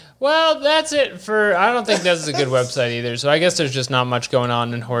Well, that's it for... I don't think this is a good website either, so I guess there's just not much going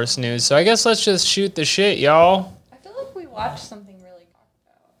on in horse news. So I guess let's just shoot the shit, y'all. I feel like we watched something really talked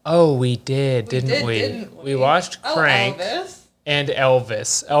about. Oh, we did, didn't we? We watched Crank Elvis. and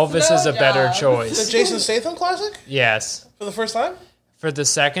Elvis. Elvis is a better The choice. Jason Statham classic? Yes. For the first time? For the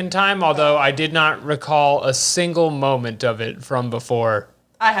second time, although I did not recall a single moment of it from before.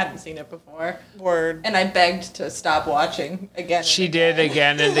 I hadn't seen it before. Word. And I begged to stop watching again. She did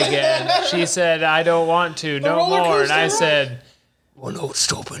again and again. She said, I don't want to, no roller more. And I coaster said, we'll not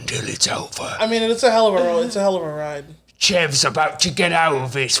stop until it's over. I mean, it's a hell of a ride. Chev's about to get out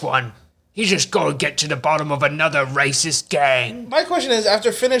of this one. He's just got to get to the bottom of another racist gang. My question is,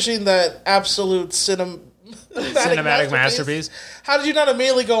 after finishing that absolute cinematic masterpiece, how did you not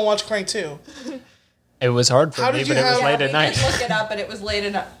immediately go and watch Crank 2? It was hard for How me, did but you it was have- late We at night. did look it up, and it was late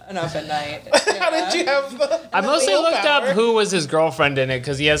enough at night. How did you have the I mostly looked up willpower? who was his girlfriend in it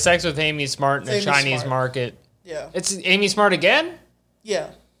because he has sex with Amy Smart in a Amy Chinese Smart. market. Yeah. It's Amy Smart again? Yeah.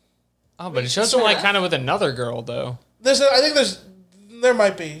 Oh, but it shows him Sorta. like kind of with another girl though. There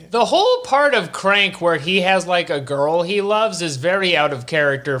might be. The whole part of Crank where he has like a girl he loves is very out of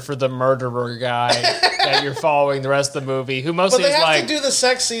character for the murderer guy that you're following the rest of the movie, who But mostly they is have like, to do the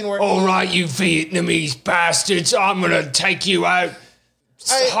sex scene where all right, you Vietnamese bastards, I'm gonna take you out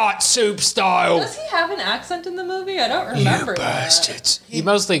hot soup style. Does he have an accent in the movie? I don't remember that. He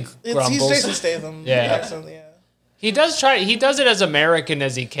mostly grumbles. he's Jason Statham. Yeah. Accent, yeah. He does it as American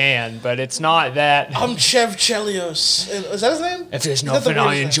as he can, but it's not that. I'm Chev Chelios. Is that his name? If there's Is that the nothing I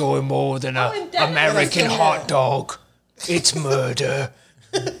weirdest name? enjoy more than Oh, a and Dennis American is in hot it. dog, it's murder.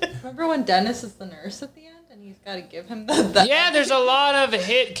 Remember when Dennis is the nurse at the end, and he's got to give him the Yeah, there's a lot of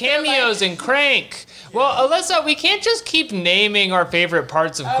hit cameos in Crank. Well, Alyssa, we can't just keep naming our favorite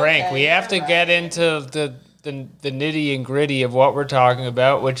parts of Crank. We have to you're get right. into the nitty and gritty of what we're talking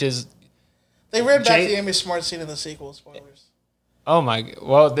about, which is They ran back Jay- the Amy Smart scene in the sequel. Spoilers. oh my.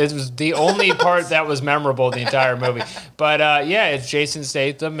 Well, this was the only part that was memorable in the entire movie. But yeah, it's Jason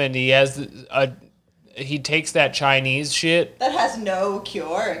Statham, and he has he takes that Chinese shit. that has no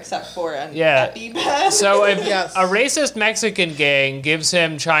cure except for an Yeah. EpiPen. So if Yes. a racist Mexican gang gives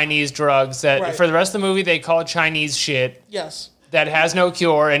him Chinese drugs that Right. for the rest of the movie they call Chinese shit Yes. that has no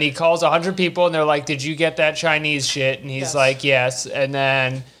cure, and he calls 100 people and they're like, did you get that Chinese shit? And he's Yes. like, yes. And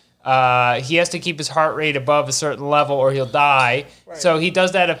then he has to keep his heart rate above a certain level or he'll die. Right. So he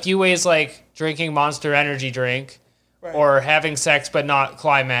does that a few ways, like drinking Monster Energy drink Right. or having sex but not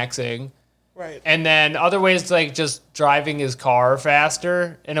climaxing. Right. And then other ways like just driving his car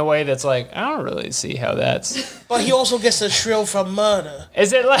faster in a way that's like, I don't really see how that's... But he also gets the shrill from murder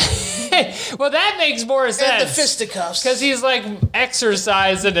Is it like... well, that makes more and the sense. fisticuffs. Because he's like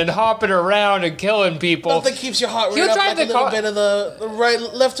exercising and hopping around and killing people. Nothing keeps your heart rate He'll up drive like a the little car- bit of the right,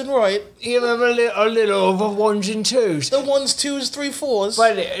 left and right. He'll have a little of a ones and twos. The ones, twos, three, fours.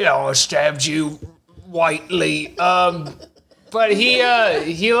 But, I stabbed you whitely. But he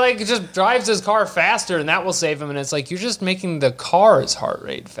like just drives his car faster and that will save him. And it's like, you're just making the car's heart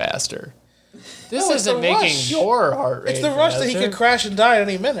rate faster. This No, it's isn't the making rush. your heart rate It's the rush that he faster. could crash and die at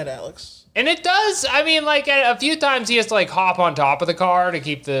any minute, Alex. And it does. I mean, like a few times he has to like hop on top of the car to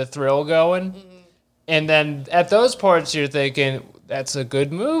keep the thrill going. Mm-hmm. And then at those parts, you're thinking, that's a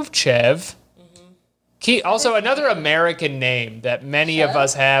good move, Chev. Also, another American name that many of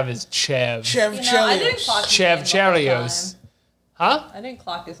us have is Chev. Chev I didn't Chelios. clock his Chev name the whole Chelios. Huh? time. I didn't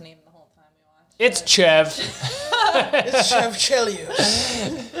clock his name the whole time we watched. It's Chev. It's Chev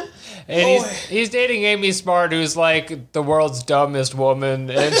Chelios. And Boy. he's dating Amy Smart, who's like the world's dumbest woman.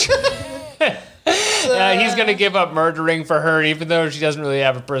 And he's going to give up murdering for her, even though she doesn't really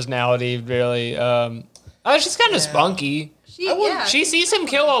have a personality, really. She's kind of spunky. She sees him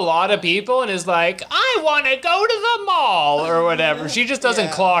kill a lot of people and is like, I want to go to the mall or whatever. She just doesn't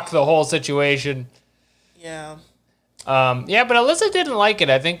Yeah. clock the whole situation. Yeah. Yeah, but Alyssa didn't like it,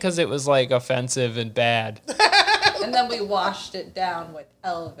 I think, because it was like offensive and bad. And then we washed it down with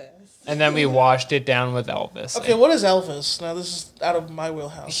Elvis. And then we washed it down with Elvis. Okay, what is Elvis? Now, this is out of my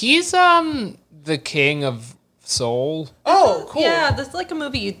wheelhouse. He's the king of soul. Oh, cool. Yeah, this is like a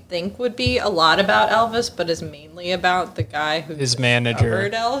movie you'd think would be a lot about Elvis, but is mainly about the guy who His manager.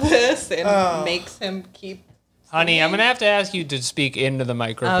 discovered Elvis and makes him keep. Honey, I'm going to have to ask you to speak into the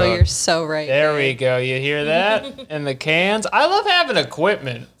microphone. Oh, you're so right. There babe. we go. You hear that? And the cans. I love having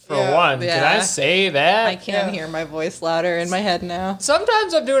equipment, for Yeah. one. Can Yeah. I say that? I can hear my voice louder in my head now.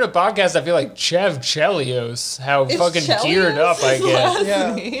 Sometimes I'm doing a podcast, I feel like Chev Chelios. How Is fucking Chelios geared up I his get. last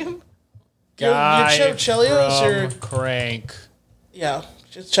Yeah. name? You're Guy Chev Chelios from or- Crank. Yeah.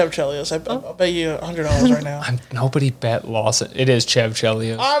 It's Chev Chelios. I'll bet you $100 right now. Nobody bet Lawson. It is Chev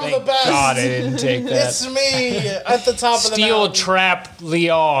Chelios. I'm the best. God, I didn't take that. It's me at the top of the Steel mountain. Trap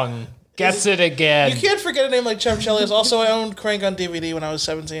Leon gets it again. You can't forget a name like Chev Chelios. Also, I owned Crank on DVD when I was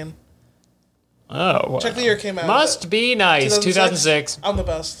 17. Oh, wow. Check the year it came out. Must be nice. 2006. I'm the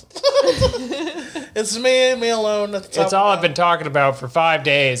best. It's me alone at the top. It's all I've been talking about for 5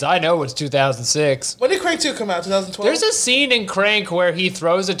 days. I know it's 2006. When did Crank 2 come out? 2012? There's a scene in Crank where he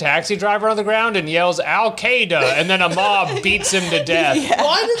throws a taxi driver on the ground and yells Al-Qaeda, and then a mob beats him to death. Yeah.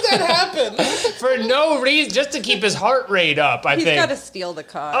 Why did that happen? For no reason, just to keep his heart rate up, I think. He's got to steal the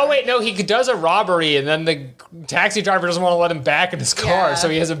car. Oh, wait, no, he does a robbery, and then the taxi driver doesn't want to let him back in his car, so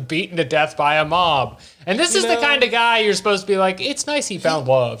he has him beaten to death by a mob. And this is the kind of guy you're supposed to be like, it's nice he found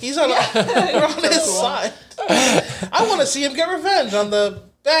love. He's on, we're on his side. I want to see him get revenge on the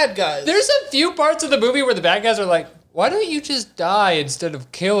bad guys. There's a few parts of the movie where the bad guys are like, why don't you just die instead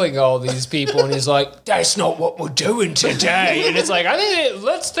of killing all these people? And he's like, that's not what we're doing today. And it's like,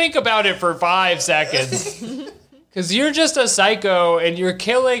 let's think about it for 5 seconds. Because you're just a psycho and you're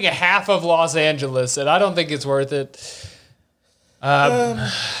killing half of Los Angeles, and I don't think it's worth it.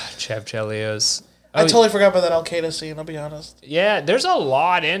 Chev Chelios. I totally forgot about that Al-Qaeda scene, I'll be honest. Yeah, there's a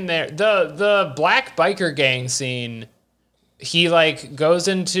lot in there. The black biker gang scene, he like goes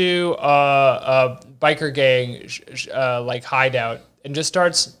into a biker gang like hideout and just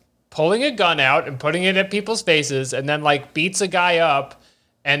starts pulling a gun out and putting it at people's faces, and then like beats a guy up,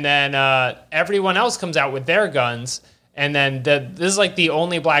 and then everyone else comes out with their guns, and then this is like the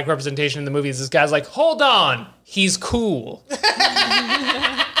only black representation in the movie. Is this guy's like, hold on, he's cool.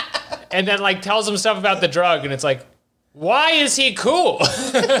 And then, like, tells him stuff about the drug, and it's like, why is he cool?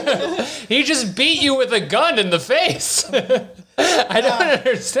 He just beat you with a gun in the face. I don't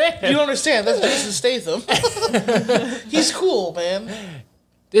understand. You don't understand. That's Jason Statham. He's cool, man.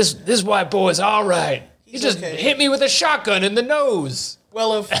 This white boy's all right. He just hit me with a shotgun in the nose.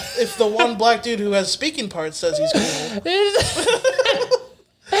 Well, if the one black dude who has speaking parts says he's cool.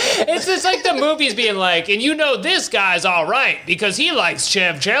 It's just like the movies being like, and you know this guy's all right because he likes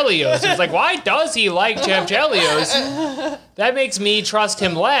Chev Chelios. It's like, why does he like Chev Chelios? That makes me trust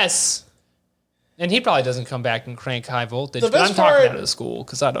him less. And he probably doesn't come back and Crank High Voltage. But I'm talking out of school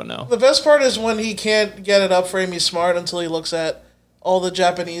because I don't know. The best part is when he can't get it up for Amy Smart until he looks at all the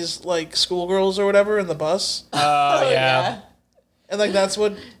Japanese like schoolgirls or whatever in the bus. Oh, yeah. And like that's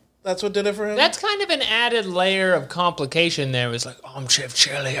what did it for him? That's kind of an added layer of complication there. It's like, oh, I'm Chev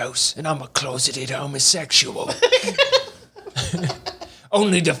Chelios, and I'm a closeted homosexual.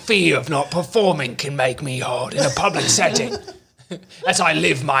 Only the fear of not performing can make me hard in a public setting. As I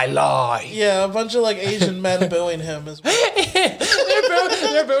live my lie. Yeah, a bunch of like Asian men booing him as well.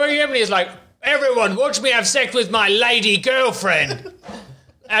 They're booing him, and he's like, everyone, watch me have sex with my lady girlfriend.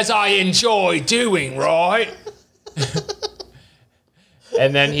 As I enjoy doing, right?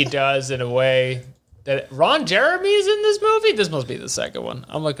 And then he does in a way that Ron Jeremy is in this movie. This must be the second one.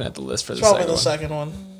 I'm looking at the list for the second one. Probably the second one.